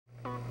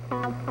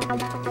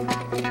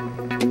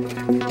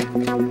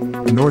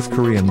North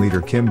Korean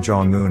leader Kim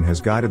Jong-un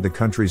has guided the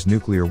country's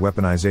nuclear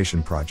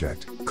weaponization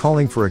project,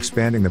 calling for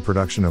expanding the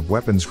production of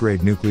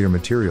weapons-grade nuclear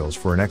materials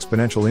for an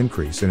exponential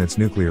increase in its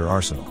nuclear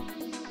arsenal.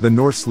 The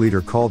North's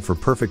leader called for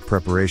perfect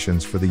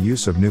preparations for the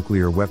use of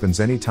nuclear weapons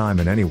anytime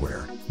and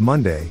anywhere,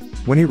 Monday,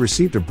 when he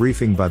received a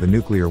briefing by the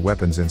Nuclear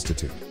Weapons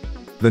Institute.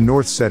 The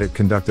North said it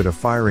conducted a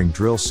firing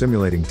drill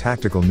simulating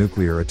tactical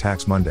nuclear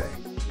attacks Monday.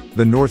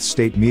 The North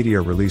state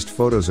media released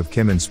photos of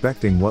Kim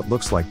inspecting what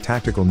looks like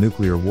tactical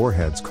nuclear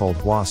warheads called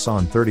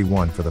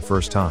Hwasan-31 for the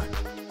first time.